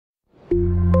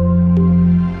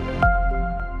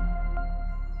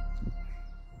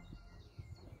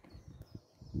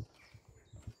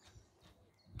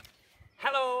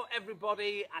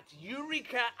everybody at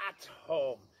Eureka at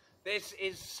home. This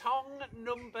is song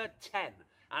number 10,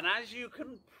 and as you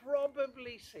can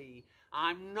probably see,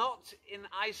 I'm not in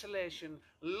isolation,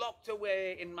 locked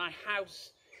away in my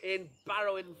house in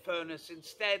Barrow-in-Furness.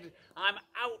 Instead, I'm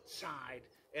outside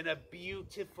in a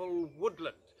beautiful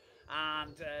woodland.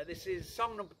 And this is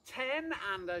song number 10,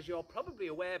 and as you're probably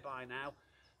aware by now,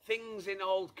 things in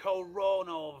old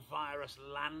coronavirus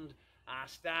land are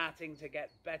starting to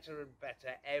get better and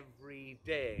better every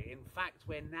day. In fact,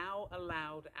 we're now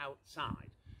allowed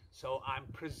outside. So I'm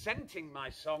presenting my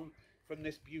song from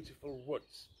this beautiful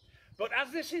woods. But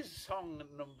as this is song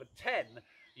number 10,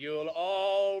 you'll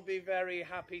all be very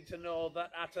happy to know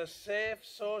that at a safe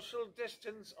social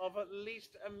distance of at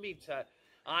least a metre,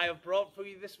 I have brought for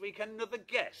you this week another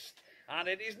guest. And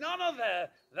it is none other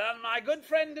than my good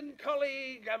friend and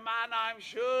colleague, a man I'm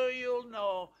sure you'll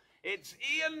know. It's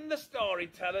Ian the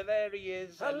storyteller. There he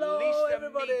is. Hello, at least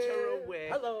everybody. A metre away.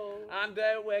 Hello. And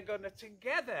we're going to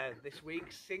together this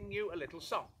week sing you a little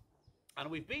song.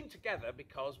 And we've been together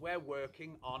because we're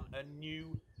working on a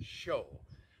new show.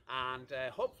 And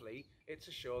hopefully it's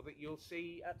a show that you'll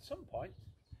see at some point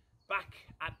back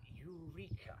at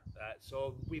Eureka.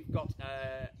 So we've got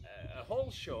a whole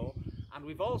show, and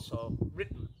we've also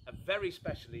written very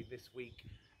specially this week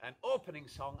an opening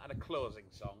song and a closing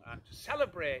song. And to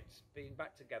celebrate being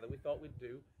back together, we thought we'd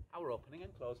do our opening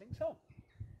and closing song.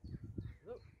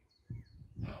 Look.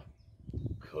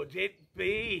 Could it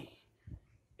be?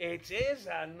 It is,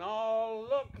 and oh,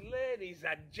 look, ladies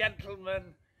and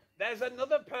gentlemen, there's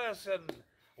another person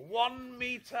 1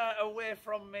 metre away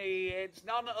from me. It's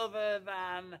none other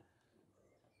than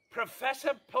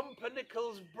Professor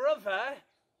Pumpernickel's brother.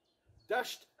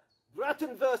 Dust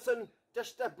Brattenversen,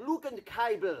 dust der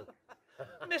Blugenkabel.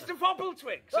 Mr.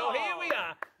 Fobbltwig. So here we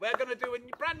are. We're going to do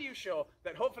a brand new show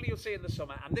that hopefully you'll see in the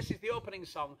summer. And this is the opening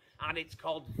song, and it's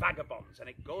called Vagabonds. And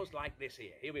it goes like this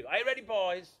here. Here we go. Are you ready,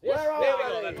 boys? Yes, here we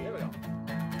go then. Here we go.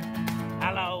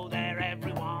 Hello there,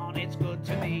 everyone. It's good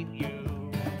to meet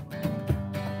you.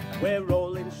 We're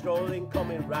rolling, strolling,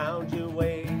 coming round your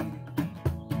way.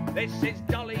 This is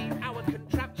Dolly, our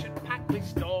contraption packed with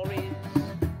stories.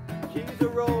 She's a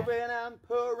roving and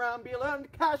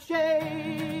perambulant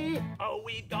cachet. Oh,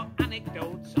 we've got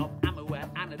anecdotes of amour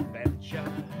and adventure.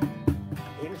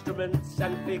 Instruments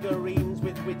and figurines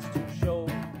with wits to show.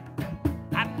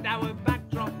 And our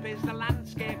backdrop is the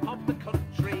landscape of the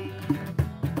country.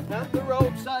 And the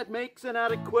roadside makes an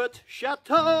adequate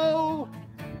chateau.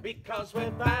 Because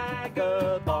we're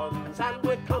Vagabonds and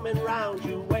we're coming round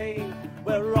your way.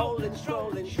 We're rolling,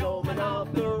 strolling, showmen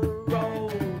of the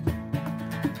road.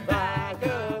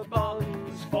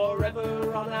 Vagabonds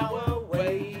forever on our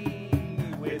way,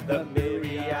 with a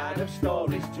myriad of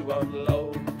stories to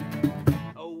unload.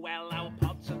 Oh well, our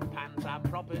pots and pans, our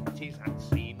properties and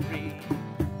scenery.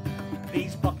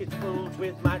 These pockets filled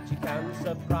with magic and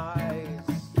surprise.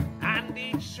 And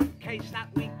each suitcase that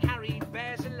we carry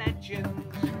bears a legend.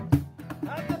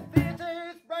 And the theatre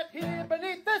is right here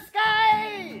beneath the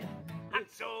sky. And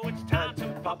so it's time to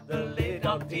pop the lid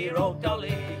on dear old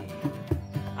Dolly,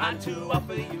 and to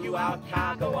offer you our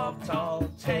cargo of tall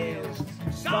tales.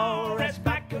 So rest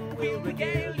back and we'll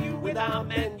regale you with our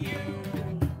menu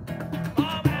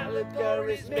of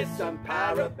allegories, and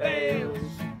parables.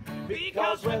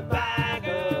 Because we're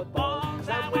vagabonds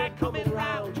and we're coming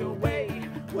round your way.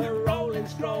 We're rolling,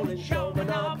 strolling, showmen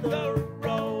of the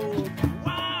road.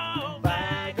 wow,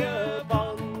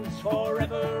 Vagabonds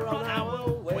forever on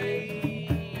our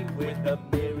way, with a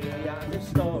myriad of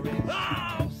stories.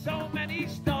 oh, so many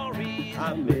stories.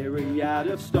 A myriad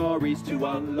of stories to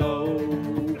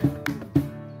unload.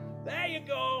 There you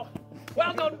go.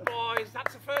 Well done, boys.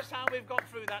 That's the first time we've got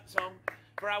through that song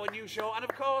for our new show. And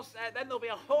of course, then there'll be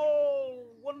a whole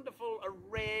wonderful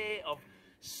array of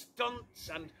stunts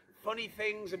and funny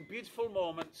things and beautiful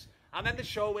moments. And then the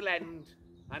show will end,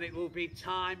 and it will be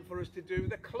time for us to do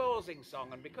the closing song.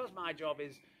 And because my job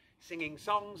is singing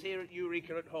songs here at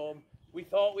Eureka at home, we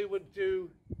thought we would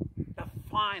do the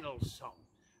final song.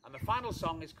 And the final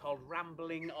song is called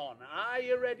Rambling On. Are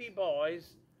you ready,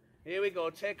 boys? Here we go.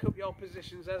 Take up your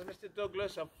positions. There's Mr.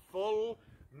 Douglas, a full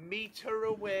metre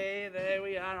away. There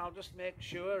we are. I'll just make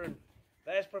sure. And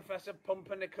there's Professor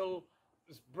Pumpernickel's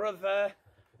brother.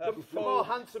 The more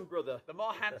handsome brother. The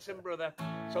more handsome brother.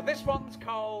 So this one's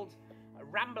called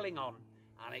Rambling On.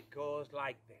 And it goes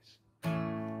like this.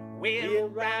 We're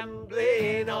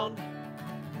rambling on.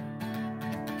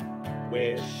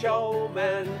 We're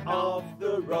showmen of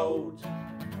the road,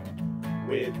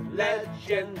 with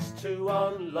legends to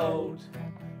unload.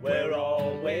 We're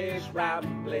always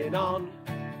rambling on.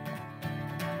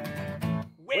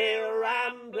 we're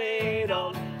rambling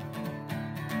on.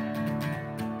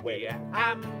 We're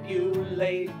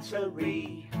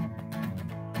ambulatory,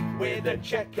 with a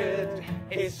checkered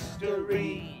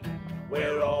history.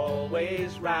 We're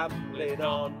always rambling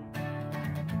on.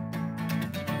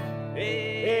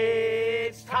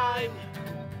 It's time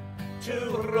to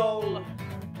roll.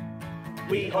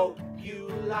 We hope you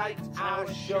liked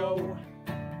our show.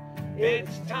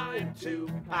 It's time to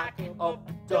pack up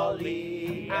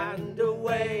Dolly and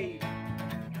away.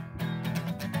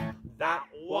 That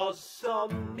was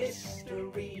some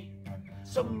mystery,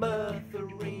 some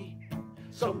mirthery,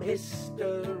 some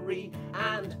history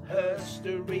and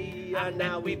herstory. And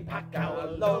now we pack our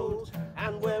load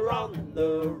and we're on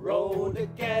the road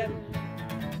again.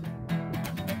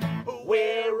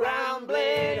 We're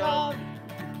rambling on,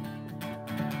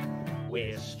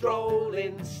 we're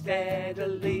strolling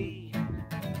steadily,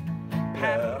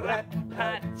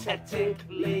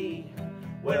 peripatetically.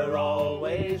 We're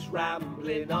always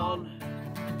rambling on.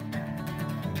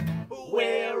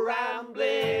 We're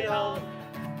rambling on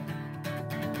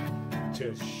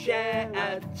to share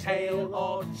a tale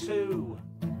or two.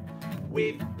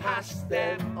 We've passed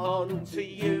them on to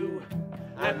you,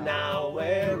 and now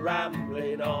we're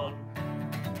rambling on.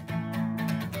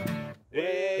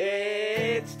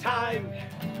 It's time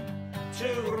to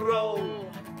roll.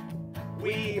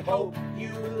 We hope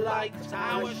you liked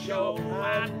our show,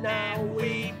 and now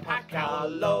we pack our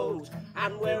load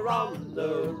and we're on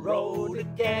the road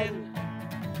again.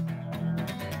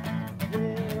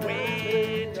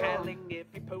 We're telling if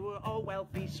you're poor or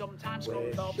wealthy, sometimes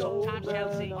Scunthorpe, sometimes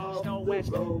Chelsea, east or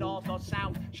west, north or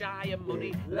south, shy of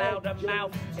money, loud of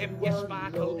mouth. If you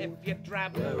sparkle, if you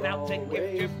drab, now to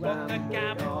give you but the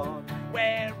gab.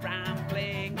 We're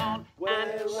rambling on,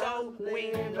 and so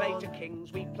we play to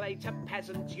kings, we play to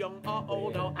peasants, young or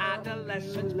old or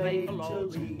adolescents, play for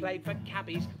lords, play for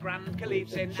cabbies, grand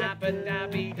caliphs in Abu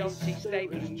Dhabi. Don't see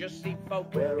status, just see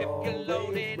folk. If you're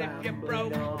loaded, if you're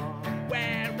broke,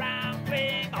 we're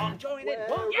rambling on. Join it,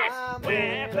 yes,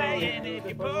 we're playing if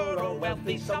you're poor or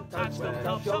wealthy, sometimes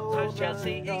Scunthorpe, sometimes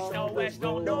Chelsea, east or west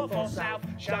or north or south,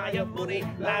 shy of money,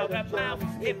 loud of mouth.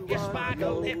 If you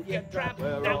sparkle, if you drab,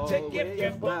 now to give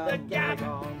you but the gab.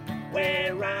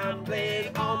 We're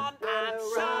rambling on, and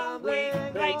so we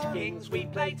play to kings, we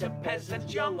play to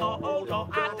peasants, young or old or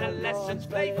adolescents,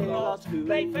 play for lords,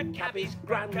 play for cabbies,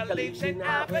 grand caliphs in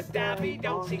Abu Dhabi.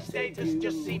 Don't see status,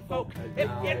 just see folk. If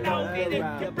you know it,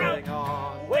 if you're broke,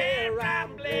 we're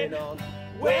rambling on,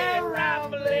 we're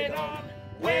rambling on,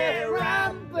 we're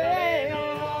rambling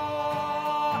on.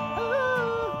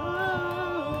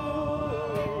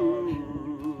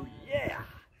 Yeah,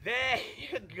 There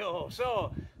you go.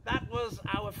 So that was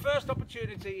our first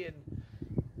opportunity in,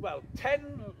 well,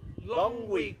 10 long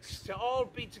weeks to all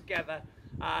be together,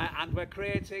 and we're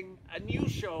creating a new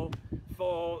show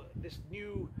for this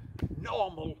new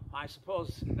normal, I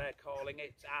suppose they're calling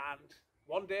it. And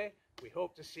one day we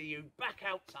hope to see you back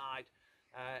outside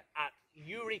at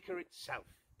Eureka itself.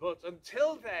 But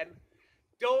until then,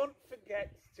 don't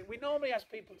forget to, we normally ask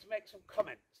people to make some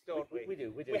comments, don't we? We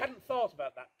do. We hadn't thought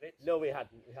about that bit. No, we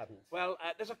hadn't. Well,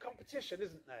 there's a competition,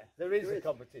 isn't there? There is a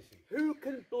competition. Who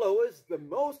can blow us the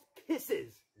most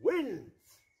kisses wins.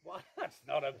 Well, that's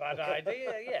not a bad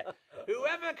idea, yeah.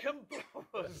 Whoever can blow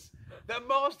us the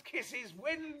most kisses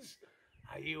wins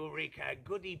a Eureka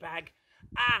goodie bag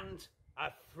and a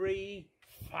free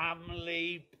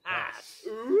family pass.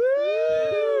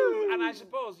 Ooh. And I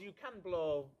suppose you can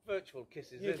blow virtual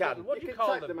kisses. You can. What do you can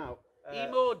call type them? out.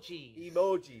 Emojis.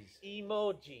 Emojis.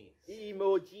 Emojis.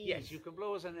 Emojis. Yes, you can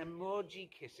blow us an emoji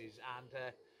kisses, and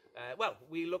well,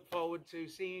 we look forward to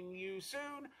seeing you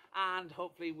soon, and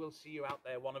hopefully we'll see you out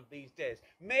there one of these days.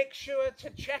 Make sure to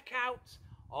check out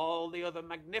all the other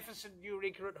magnificent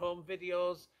Eureka at Home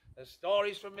videos. There's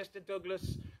stories from Mr.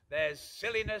 Douglas. There's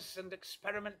silliness and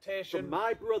experimentation From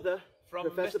my brother, from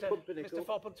Professor Mr. Pumpernickel.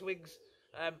 Fourpuntwig's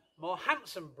more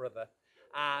handsome brother.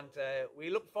 And we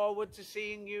look forward to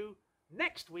seeing you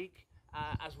next week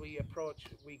as we approach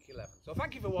week 11. So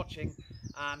thank you for watching,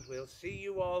 and we'll see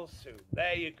you all soon.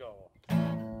 There you go.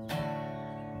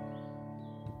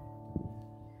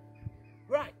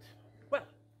 Right. Well,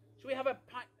 shall we have a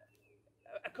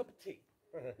cup of tea?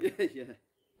 Yeah.